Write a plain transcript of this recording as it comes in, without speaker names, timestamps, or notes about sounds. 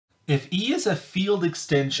If E is a field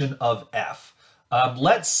extension of F,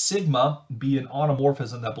 let sigma be an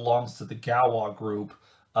automorphism that belongs to the Galois group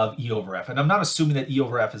of E over F. And I'm not assuming that E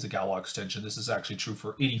over F is a Galois extension. This is actually true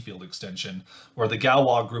for any field extension, where the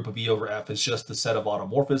Galois group of E over F is just the set of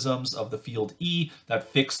automorphisms of the field E that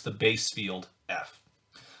fix the base field F.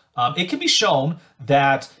 It can be shown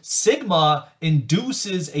that sigma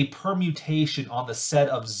induces a permutation on the set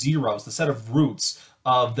of zeros, the set of roots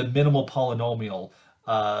of the minimal polynomial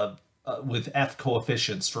with F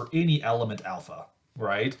coefficients for any element alpha,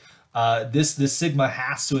 right? This sigma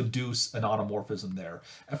has to induce an automorphism there.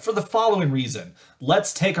 And for the following reason,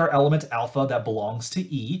 let's take our element alpha that belongs to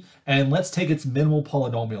E, and let's take its minimal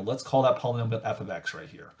polynomial. Let's call that polynomial f of x right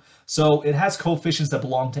here. So it has coefficients that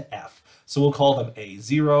belong to F. So we'll call them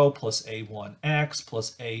a0 plus a1x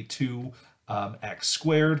plus a2 x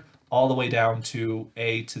squared, all the way down to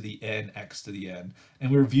a to the n x to the n. And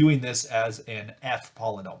we're viewing this as an F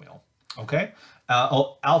polynomial, okay?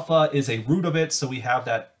 Alpha is a root of it, so we have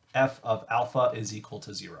that f of alpha is equal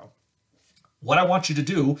to 0. What I want you to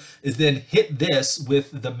do is then hit this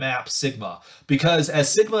with the map sigma, because as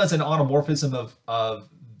sigma is an automorphism of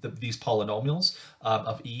these polynomials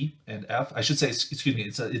of E and F, I should say, excuse me,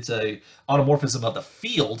 it's a automorphism of the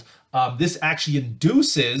field. This actually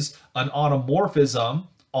induces an automorphism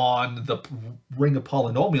on the ring of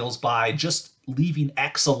polynomials by just leaving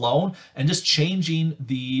x alone and just changing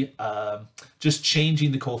the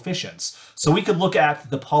coefficients. So we could look at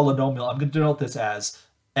the polynomial. I'm going to denote this as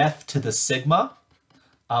f to the sigma.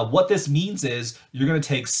 What this means is you're going to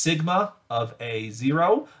take sigma of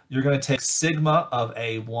a0, you're going to take sigma of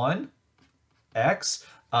a1 x,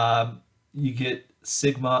 you get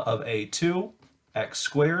sigma of a2 x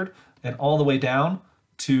squared, and all the way down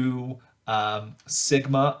to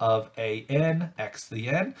sigma of a n x to the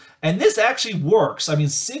n. And this actually works. I mean,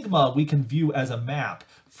 sigma we can view as a map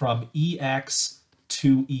from ex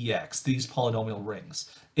to ex, these polynomial rings,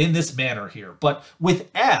 in this manner here. But with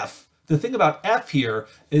f, the thing about f here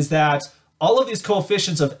is that all of these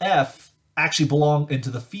coefficients of f actually belong into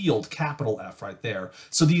the field, capital F right there.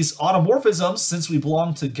 So these automorphisms, since we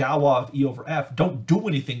belong to Galois of E over F, don't do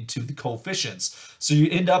anything to the coefficients. So you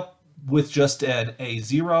end up with just an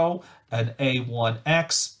a0, an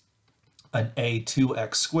a1x, an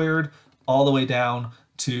a2x squared, all the way down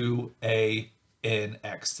to a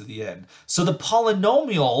nx to the n. So the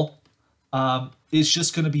polynomial is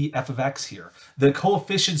just going to be f of x here. The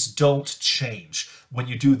coefficients don't change when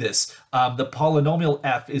you do this. The polynomial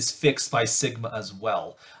f is fixed by sigma as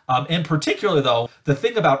well. In particular, though, the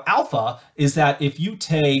thing about alpha is that if you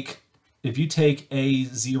take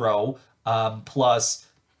a0 plus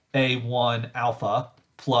a1 alpha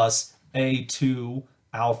plus a2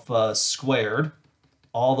 alpha squared,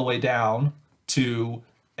 all the way down to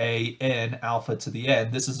a n alpha to the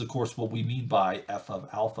n. This is, of course, what we mean by f of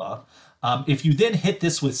alpha. If you then hit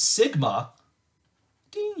this with sigma,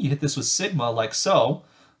 ding, you hit this with sigma like so,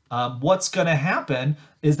 what's going to happen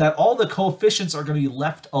is that all the coefficients are going to be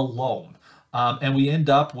left alone. And we end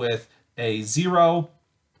up with a0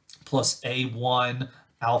 plus a1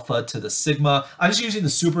 alpha to the sigma. I'm just using the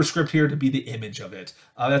superscript here to be the image of it.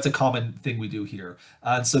 That's a common thing we do here.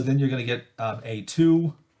 And so then you're going to get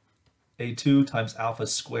a2 times alpha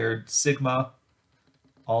squared sigma,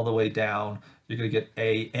 all the way down. You're going to get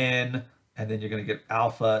a n, and then you're going to get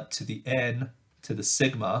alpha to the n to the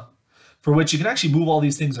sigma, for which you can actually move all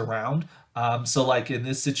these things around. So like in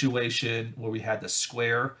this situation where we had the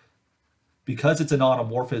square, because it's an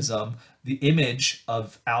automorphism, the image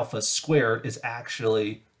of alpha squared is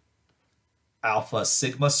actually alpha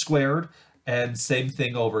sigma squared. And same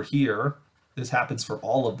thing over here. This happens for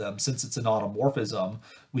all of them. Since it's an automorphism,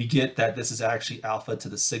 we get that this is actually alpha to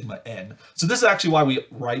the sigma n. So this is actually why we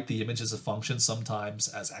write the image as a function sometimes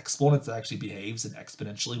as exponents. It actually behaves in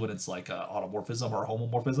exponentially when it's like an automorphism or a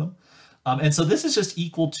homomorphism. And so this is just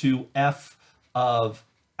equal to f of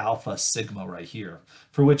alpha sigma right here,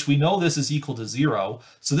 for which we know this is equal to 0.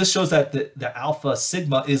 So this shows that the alpha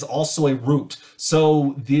sigma is also a root.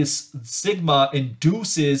 So this sigma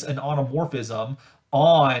induces an automorphism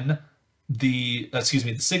on the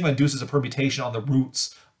sigma induces a permutation on the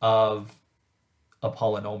roots of a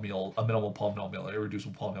polynomial, a minimal polynomial, an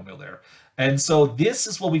irreducible polynomial there. And so this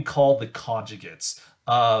is what we call the conjugates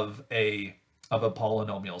of a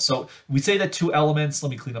polynomial. So we say that two elements, let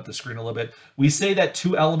me clean up the screen a little bit. We say that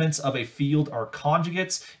two elements of a field are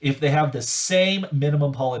conjugates if they have the same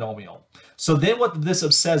minimum polynomial. So then what this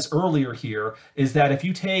says earlier here is that if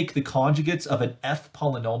you take the conjugates of an F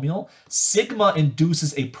polynomial, sigma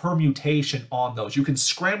induces a permutation on those. You can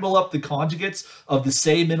scramble up the conjugates of the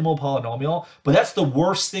same minimal polynomial, but that's the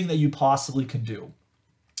worst thing that you possibly can do.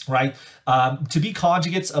 right? To be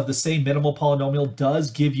conjugates of the same minimal polynomial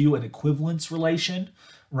does give you an equivalence relation,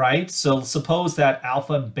 right? So suppose that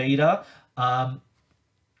alpha and beta,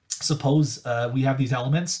 suppose we have these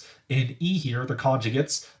elements in E here, they're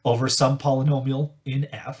conjugates, over some polynomial in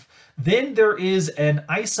F. Then there is an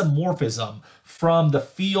isomorphism from the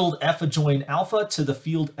field F adjoin alpha to the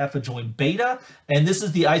field F adjoin beta, and this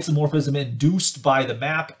is the isomorphism induced by the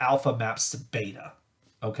map alpha maps to beta.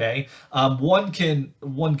 Okay, one can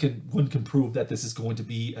prove that this is going to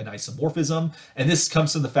be an isomorphism, and this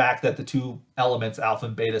comes from the fact that the two elements alpha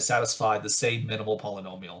and beta satisfy the same minimal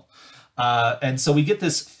polynomial. And so we get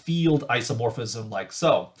this field isomorphism like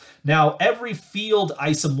so. Now, every field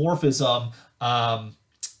isomorphism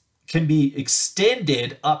can be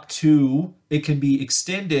extended it can be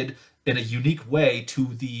extended in a unique way to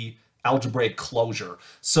the algebraic closure.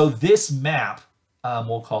 So this map,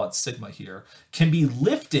 we'll call it sigma here, can be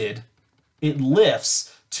lifted, it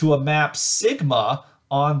lifts to a map sigma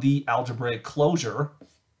on the algebraic closure.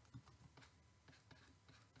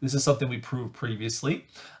 This is something we proved previously.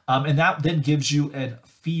 And that then gives you a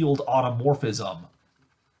field automorphism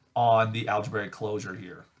on the algebraic closure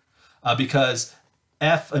here. Because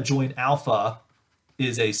F adjoin alpha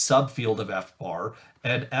is a subfield of F bar,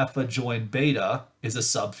 and F adjoin beta is a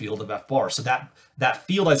subfield of F bar. So that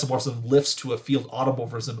field isomorphism lifts to a field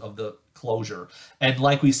automorphism of the closure. And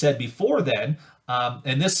like we said before then,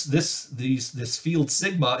 and this field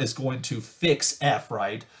sigma is going to fix F,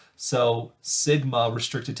 right? So sigma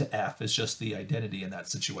restricted to F is just the identity in that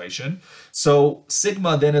situation. So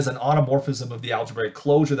sigma then is an automorphism of the algebraic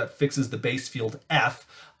closure that fixes the base field F.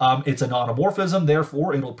 It's an automorphism,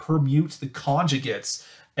 therefore it'll permute the conjugates,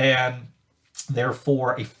 and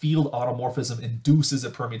therefore a field automorphism induces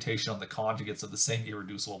a permutation on the conjugates of the same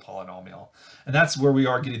irreducible polynomial. And that's where we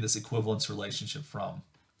are getting this equivalence relationship from.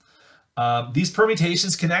 These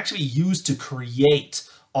permutations can actually be used to create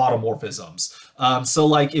automorphisms. So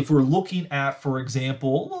like if we're looking at, for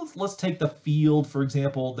example, let's take the field, for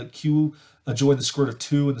example, the Q adjoin the square root of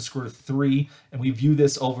 2 and the square root of 3, and we view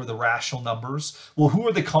this over the rational numbers. Well, who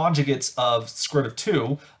are the conjugates of square root of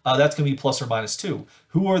 2? That's going to be plus or minus 2.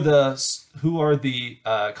 Who are the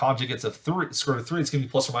conjugates of square root of 3? It's going to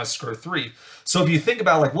be plus or minus square root of 3. So if you think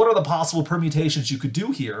about like what are the possible permutations you could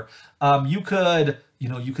do here, you could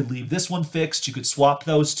leave this one fixed. You could swap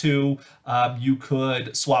those two. You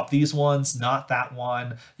could swap these ones, not that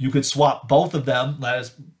one. You could swap both of them, that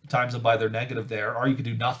is, times them by their negative there, or you could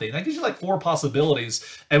do nothing. That gives you like 4 possibilities,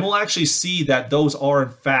 and we'll actually see that those are in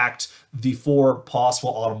fact the 4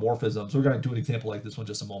 possible automorphisms. We're going to do an example like this one in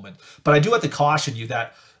just a moment, but I do have to caution you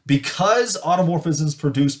that because automorphisms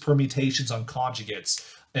produce permutations on conjugates,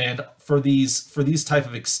 and for these type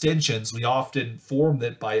of extensions, we often form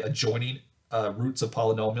it by adjoining roots of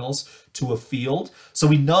polynomials to a field. So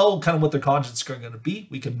we know kind of what their conjugates are going to be.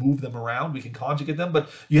 We can move them around, we can conjugate them, but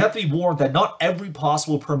you have to be warned that not every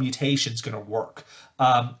possible permutation is going to work.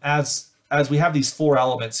 As we have these 4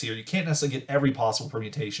 elements here, you can't necessarily get every possible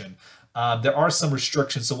permutation. There are some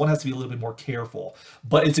restrictions, so one has to be a little bit more careful.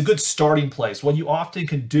 But it's a good starting place. What you often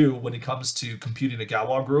can do when it comes to computing a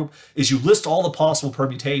Galois group is you list all the possible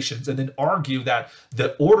permutations and then argue that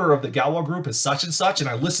the order of the Galois group is such and such, and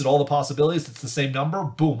I listed all the possibilities, it's the same number,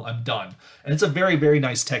 boom, I'm done. And it's a very, very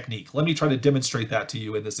nice technique. Let me try to demonstrate that to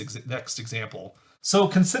you in this next example. So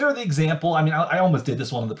consider the example. I mean, I almost did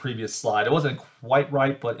this one on the previous slide. It wasn't quite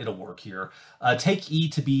right, but it'll work here. Take E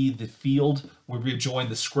to be the field where we adjoin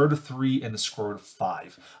the square root of 3 and the square root of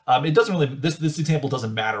 5. It doesn't really, this example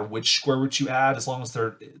doesn't matter which square roots you add as long as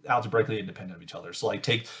they're algebraically independent of each other. So like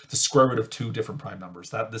take the square root of 2 different prime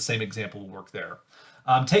numbers. The same example will work there.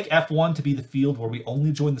 Take F1 to be the field where we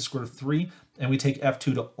only join the square root of 3, and we take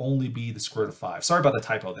F2 to only be the square root of 5. Sorry about the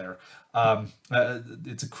typo there.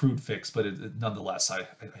 It's a crude fix, but nonetheless, I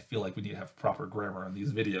feel like we need to have proper grammar in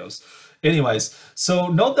these videos. Anyways, so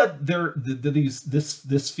note that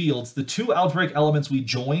this fields, the 2 algebraic elements we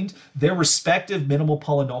joined, their respective minimal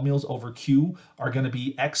polynomials over Q are going to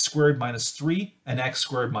be x squared minus 3 and x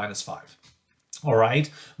squared minus 5. All right,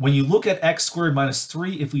 when you look at x squared minus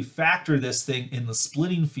 3, if we factor this thing in the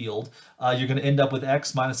splitting field, you're going to end up with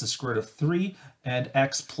x minus the square root of 3 and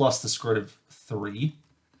x plus the square root of 3,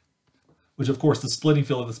 which of course the splitting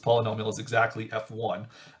field of this polynomial is exactly f1.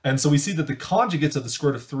 And so we see that the conjugates of the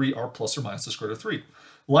square root of 3 are plus or minus the square root of 3.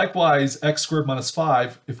 Likewise, x squared minus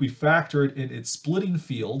 5, if we factor it in its splitting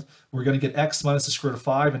field, we're going to get x minus the square root of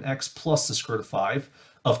 5 and x plus the square root of 5.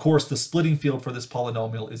 Of course, the splitting field for this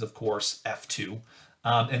polynomial is, of course, f2.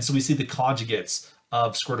 And so we see the conjugates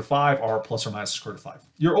of square root of 5 are plus or minus the square root of 5.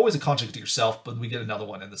 You're always a conjugate to yourself, but we get another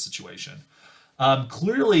one in this situation.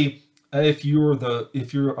 Clearly, if you're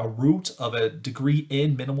a root of a degree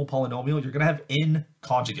n minimal polynomial, you're going to have n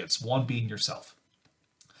conjugates, one being yourself.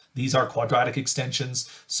 These are quadratic extensions,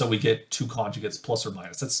 so we get 2 conjugates plus or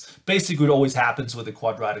minus. That's basically what always happens with a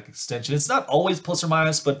quadratic extension. It's not always plus or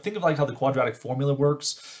minus, but think of like how the quadratic formula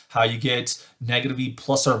works, how you get negative e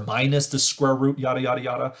plus or minus the square root, yada, yada,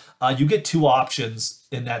 yada. You get 2 options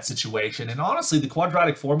in that situation. And honestly, the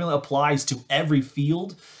quadratic formula applies to every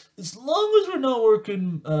field, as long as we're not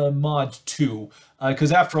working mod 2,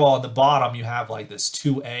 because after all, on the bottom, you have like this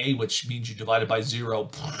 2a, which means you divide it by 0,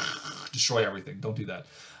 destroy everything. Don't do that.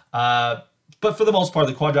 But for the most part,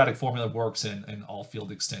 the quadratic formula works in all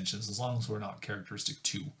field extensions, as long as we're not characteristic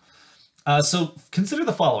 2. So consider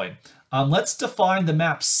the following. Let's define the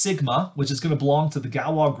map sigma, which is going to belong to the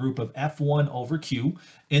Galois group of F1 over Q,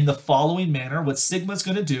 in the following manner. What sigma is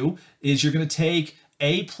going to do is you're going to take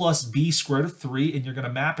a plus b squared root of 3, and you're going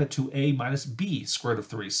to map it to a minus b squared root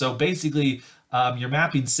of 3. So basically, you're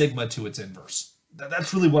mapping sigma to its inverse.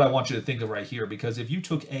 That's really what I want you to think of right here, because if you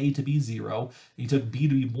took a to be 0, and you took b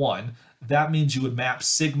to be 1, that means you would map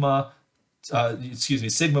sigma,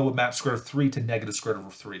 sigma would map square root of 3 to negative square root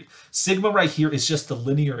of 3. Sigma right here is just the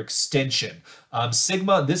linear extension.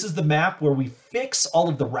 Sigma, this is the map where we fix all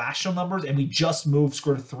of the rational numbers and we just move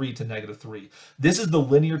square root of 3 to negative 3. This is the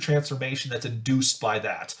linear transformation that's induced by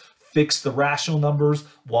that. Fix the rational numbers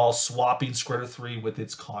while swapping square root of 3 with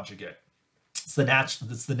its conjugate.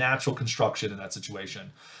 It's the natural construction in that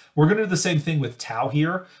situation. We're going to do the same thing with tau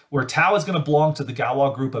here, where tau is going to belong to the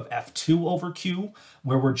Galois group of F2 over Q,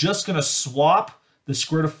 where we're just going to swap the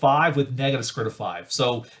square root of 5 with negative square root of 5.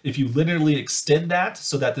 So if you linearly extend that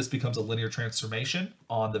so that this becomes a linear transformation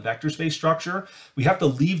on the vector space structure, we have to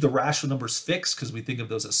leave the rational numbers fixed because we think of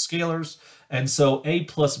those as scalars. And so a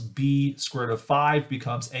plus b square root of 5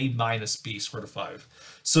 becomes a minus b square root of 5.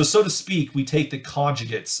 So to speak, we take the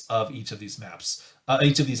conjugates of each of these maps,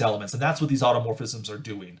 each of these elements, and that's what these automorphisms are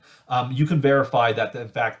doing. You can verify that, in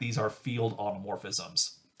fact, these are field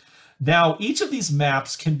automorphisms. Now, each of these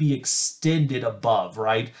maps can be extended above,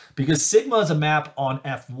 right? Because sigma is a map on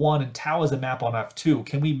F1 and tau is a map on F2.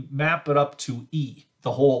 Can we map it up to E,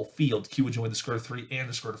 the whole field, Q would join the square root of 3 and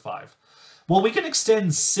the square root of 5? Well, we can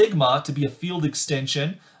extend sigma to be a field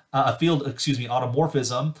extension,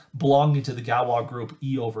 automorphism belonging to the Galois group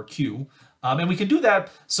E over Q. And we can do that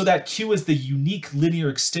so that Q is the unique linear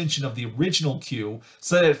extension of the original Q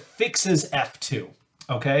so that it fixes F2.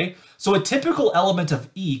 Okay, so a typical element of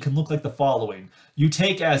E can look like the following. You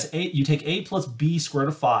take a plus b squared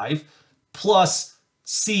root of 5 plus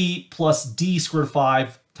c plus d squared root of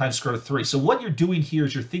 5 times square root of 3. So what you're doing here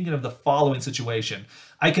is you're thinking of the following situation.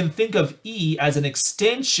 I can think of E as an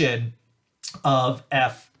extension of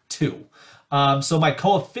F2. So my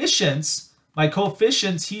coefficients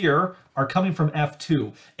here are coming from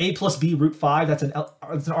F2. A plus b root 5, that's an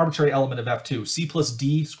arbitrary element of F2. C plus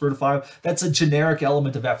d square root of 5, that's a generic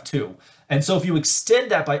element of F2. And so if you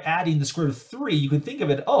extend that by adding the square root of 3, you can think of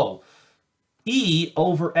it, E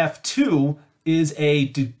over F2 is a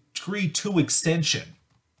degree 2 extension.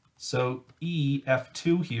 So E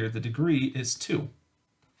F2 here, the degree is 2.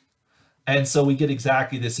 And so we get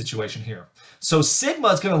exactly this situation here. So sigma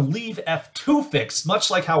is going to leave F2 fixed,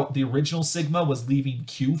 much like how the original sigma was leaving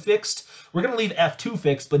Q fixed. We're going to leave F2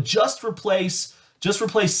 fixed, but just replace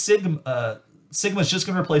sigma. Sigma is just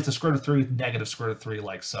going to replace the square root of 3 with negative square root of 3,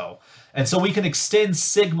 like so. And so we can extend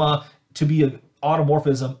sigma to be an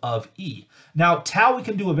automorphism of E. Now, tau, we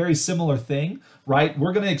can do a very similar thing, right?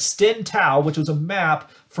 We're going to extend tau, which was a map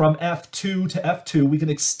from F2 to F2. We can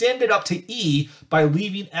extend it up to E by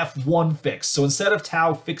leaving F1 fixed. So instead of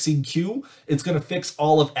tau fixing Q, it's going to fix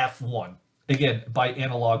all of F1. Again, by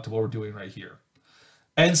analog to what we're doing right here.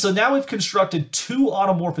 And so now we've constructed 2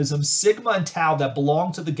 automorphisms, sigma and tau, that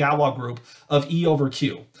belong to the Galois group of E over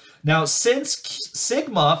Q. Now, since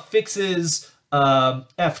sigma fixes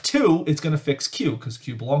F2, it's going to fix Q because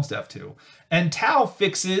Q belongs to F2. And tau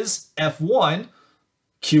fixes F1.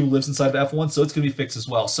 Q lives inside of F1, so it's going to be fixed as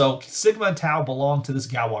well. So sigma and tau belong to this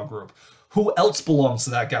Galois group. Who else belongs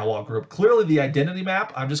to that Galois group? Clearly the identity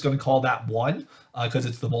map, I'm just going to call that 1 because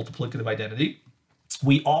it's the multiplicative identity.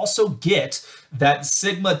 We also get that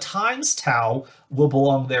sigma times tau will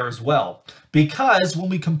belong there as well. Because when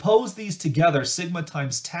we compose these together, sigma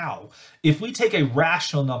times tau, if we take a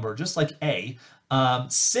rational number, just like A,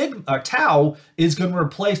 tau is going to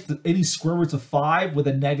replace any square roots of 5 with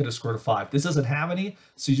a negative square root of 5. This doesn't have any,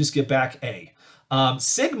 so you just get back A.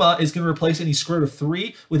 Sigma is going to replace any square root of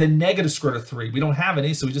 3 with a negative square root of 3. We don't have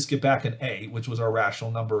any, so we just get back an A, which was our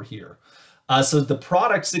rational number here. So the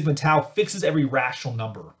product sigma tau fixes every rational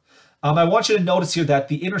number. I want you to notice here that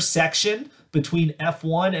the intersection between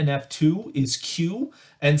F1 and F2 is Q.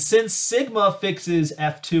 And since sigma fixes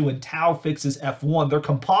F2 and tau fixes F1, their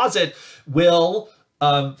composite will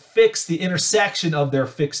fix the intersection of their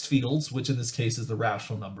fixed fields, which in this case is the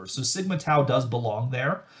rational numbers. So sigma tau does belong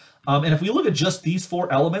there. And if we look at just these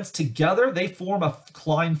four elements together, they form a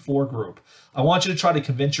Klein 4 group. I want you to try to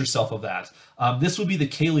convince yourself of that. This would be the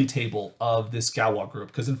Cayley table of this Galois group,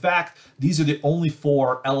 because in fact, these are the only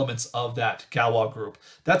four elements of that Galois group.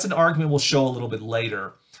 That's an argument we'll show a little bit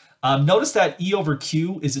later. Notice that E over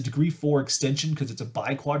Q is a degree 4 extension because it's a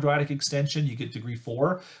biquadratic extension. You get degree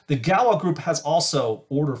 4. The Galois group has also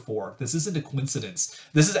order 4. This isn't a coincidence.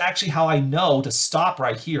 This is actually how I know to stop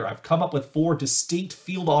right here. I've come up with 4 distinct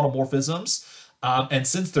field automorphisms. And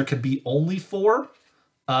since there can be only 4,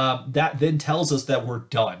 that then tells us that we're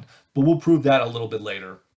done. But we'll prove that a little bit later.